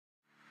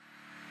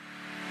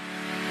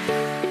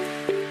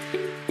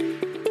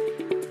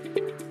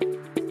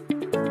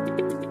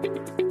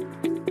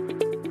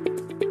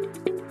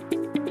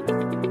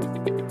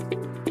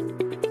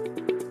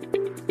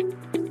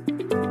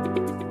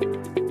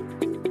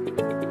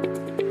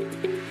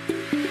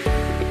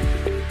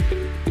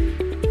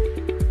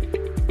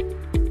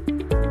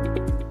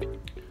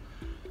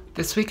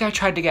This week I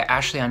tried to get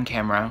Ashley on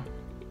camera.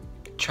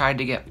 Tried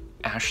to get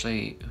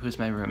Ashley, who's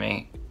my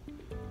roommate,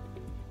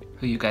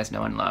 who you guys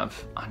know and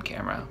love, on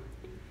camera.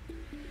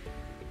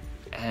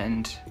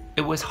 And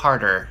it was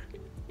harder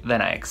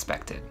than I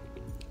expected.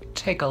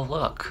 Take a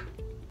look.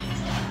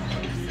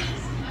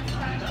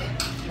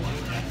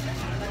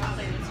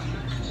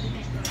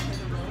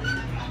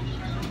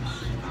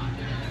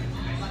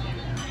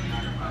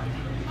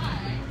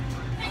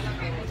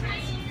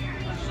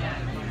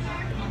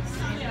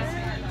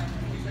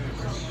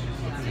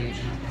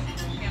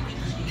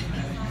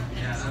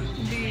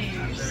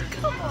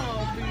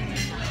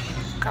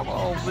 Come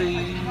on,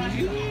 please.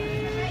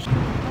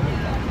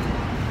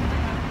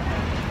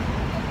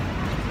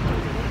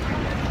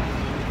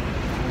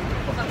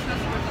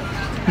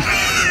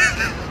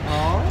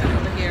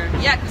 Over here.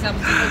 Yeah, because I'm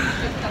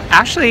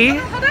Ashley,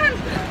 hold on.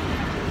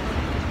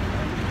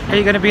 are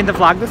you gonna be in the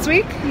vlog this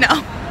week? No.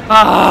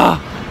 Oh,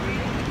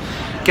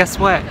 guess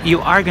what?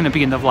 You are gonna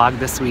be in the vlog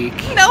this week.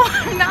 No,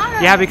 I'm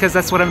not. Yeah, because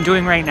that's what I'm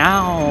doing right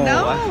now.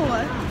 No.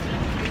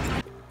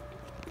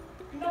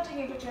 You're not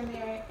taking a picture of me,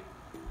 right?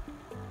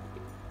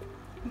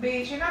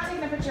 Beach, you're not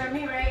taking a picture of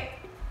me, right?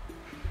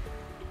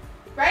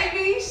 Right,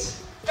 Beach?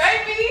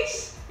 Right,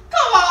 Beach?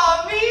 Come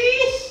on,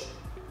 Beach!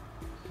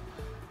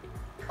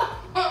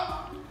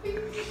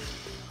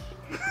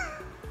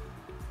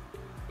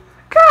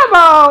 Come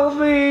on,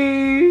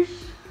 please.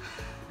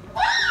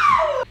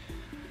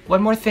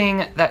 One more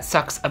thing that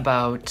sucks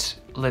about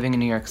living in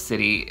New York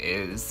City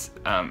is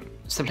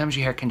sometimes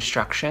you hear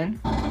construction.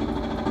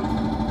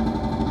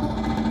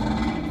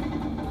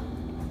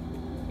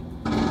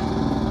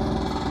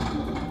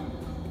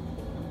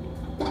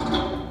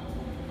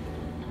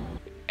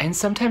 And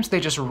sometimes they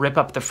just rip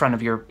up the front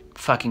of your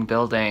fucking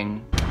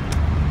building.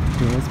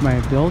 Here's my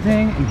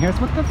building, and here's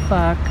what the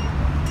fuck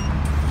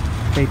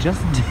they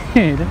just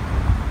did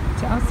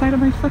to outside of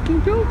my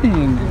fucking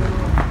building.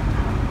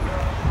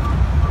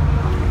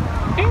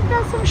 Ain't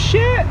that some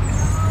shit?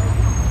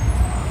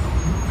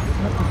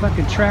 Got the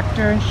fucking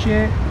tractor and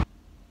shit.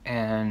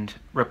 And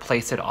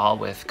replace it all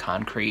with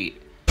concrete.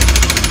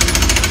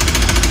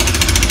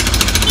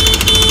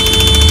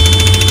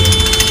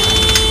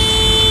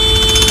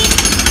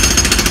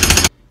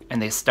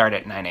 And they start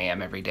at 9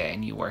 a.m. every day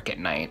and you work at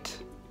night.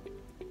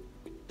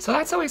 So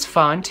that's always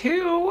fun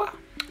too.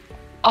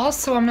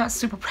 Also, I'm not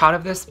super proud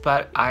of this,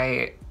 but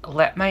I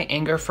let my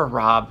anger for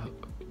Rob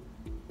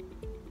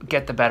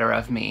get the better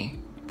of me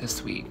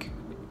this week.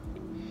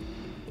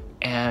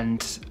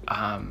 And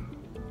I'm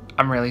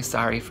really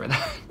sorry for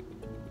that.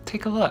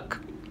 Take a look.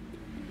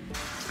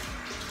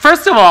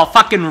 First of all,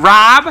 fucking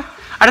Rob,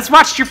 I just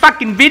watched your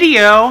fucking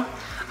video.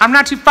 I'm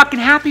not too fucking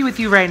happy with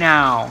you right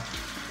now.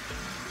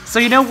 So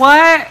you know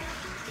what?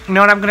 You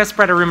know what? I'm gonna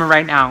spread a rumor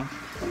right now.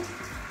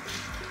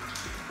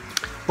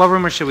 What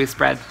rumor should we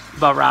spread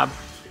about Rob?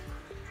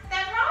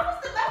 That Rob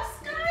is the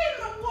best guy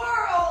in the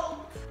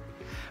world!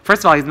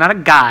 First of all, he's not a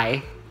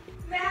guy.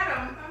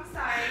 Madam, I'm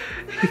sorry.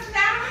 The best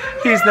madam in the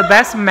world! He's the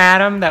best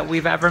madam that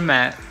we've ever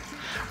met.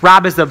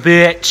 Rob is a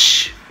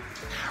bitch.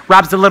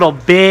 Rob's a little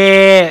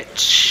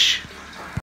bitch.